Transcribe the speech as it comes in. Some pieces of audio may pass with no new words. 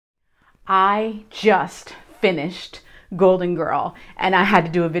I just finished Golden Girl and I had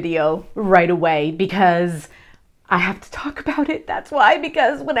to do a video right away because I have to talk about it. That's why,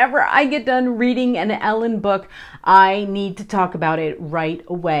 because whenever I get done reading an Ellen book, I need to talk about it right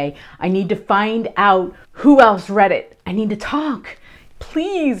away. I need to find out who else read it. I need to talk.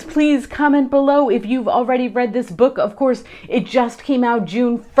 Please, please comment below if you've already read this book. Of course, it just came out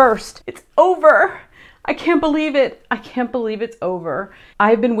June 1st. It's over. I can't believe it. I can't believe it's over.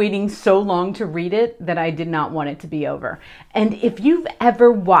 I've been waiting so long to read it that I did not want it to be over. And if you've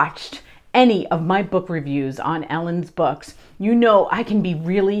ever watched any of my book reviews on Ellen's books, you know I can be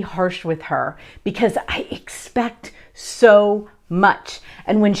really harsh with her because I expect so much.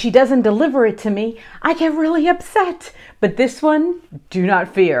 And when she doesn't deliver it to me, I get really upset. But this one, do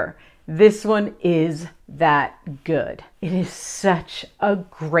not fear. This one is that good. It is such a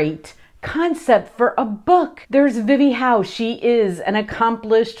great concept for a book. There's Vivi Howe. She is an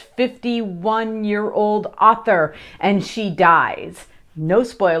accomplished 51-year-old author and she dies. No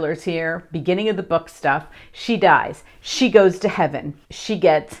spoilers here. Beginning of the book stuff. She dies. She goes to heaven. She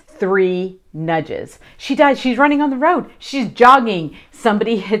gets 3 nudges. She dies. She's running on the road. She's jogging.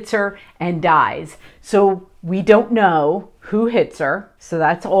 Somebody hits her and dies. So we don't know who hits her. So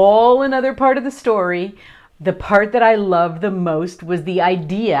that's all another part of the story. The part that I loved the most was the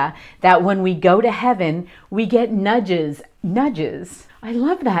idea that when we go to heaven, we get nudges. Nudges. I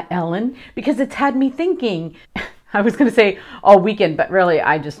love that, Ellen, because it's had me thinking. I was going to say all weekend, but really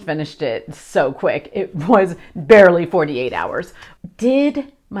I just finished it so quick. It was barely 48 hours.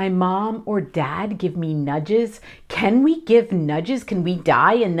 Did my mom or dad give me nudges? Can we give nudges? Can we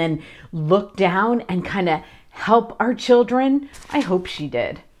die and then look down and kind of help our children? I hope she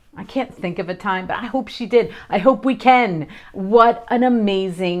did. I can't think of a time, but I hope she did. I hope we can. What an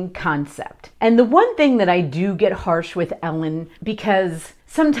amazing concept. And the one thing that I do get harsh with Ellen, because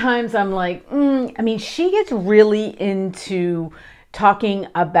sometimes I'm like, I mean, she gets really into talking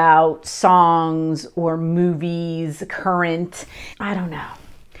about songs or movies, current. I don't know.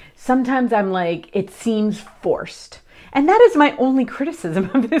 Sometimes I'm like, it seems forced. And that is my only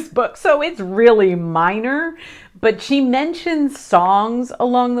criticism of this book. So it's really minor, but she mentions songs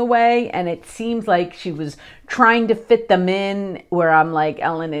along the way and it seems like she was trying to fit them in where I'm like,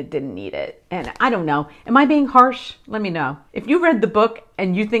 Ellen, it didn't need it. And I don't know. Am I being harsh? Let me know. If you read the book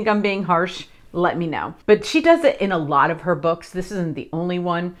and you think I'm being harsh, let me know. But she does it in a lot of her books. This isn't the only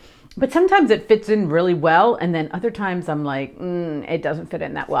one. But sometimes it fits in really well. And then other times I'm like, it doesn't fit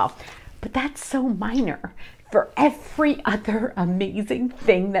in that well. But that's so minor. For every other amazing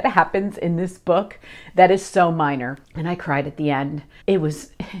thing that happens in this book that is so minor. And I cried at the end. It's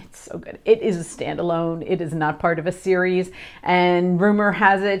so good. It is a standalone. It is not part of a series. And rumor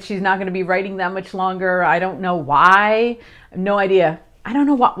has it she's not going to be writing that much longer. I don't know why. I have no idea. I don't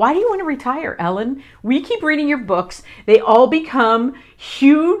know why. Why do you want to retire, Ellen? We keep reading your books. They all become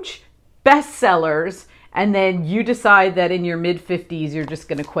huge bestsellers. And then you decide that in your mid-50s, you're just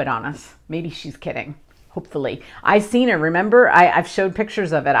going to quit on us. Maybe she's kidding. Hopefully. I've seen her. Remember, I've showed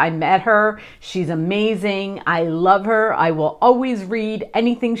pictures of it. I met her. She's amazing. I love her. I will always read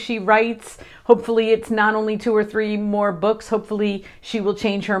anything she writes. Hopefully it's not only 2 or 3 more books. Hopefully she will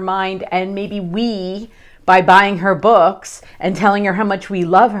change her mind and maybe we, by buying her books and telling her how much we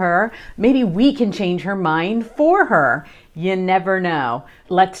love her, maybe we can change her mind for her. You never know.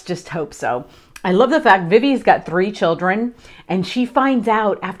 Let's just hope so. I love the fact Vivi's got 3 children and she finds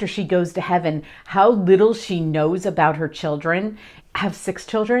out after she goes to heaven how little she knows about her children. I have 6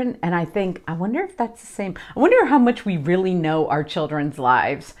 children and I think, I wonder if that's the same. I wonder how much we really know our children's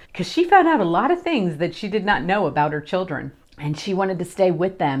lives because she found out a lot of things that she did not know about her children and she wanted to stay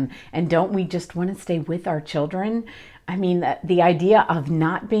with them. And don't we just want to stay with our children? I mean, the idea of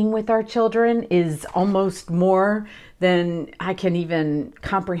not being with our children is almost more than I can even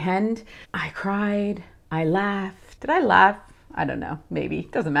comprehend. I cried. I laughed. Did I laugh? I don't know. Maybe.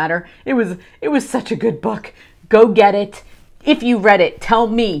 Doesn't matter. It was such a good book. Go get it. If you read it, tell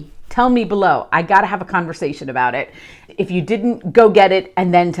me. Tell me below. I got to have a conversation about it. If you didn't, go get it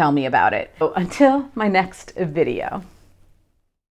and then tell me about it. So until my next video.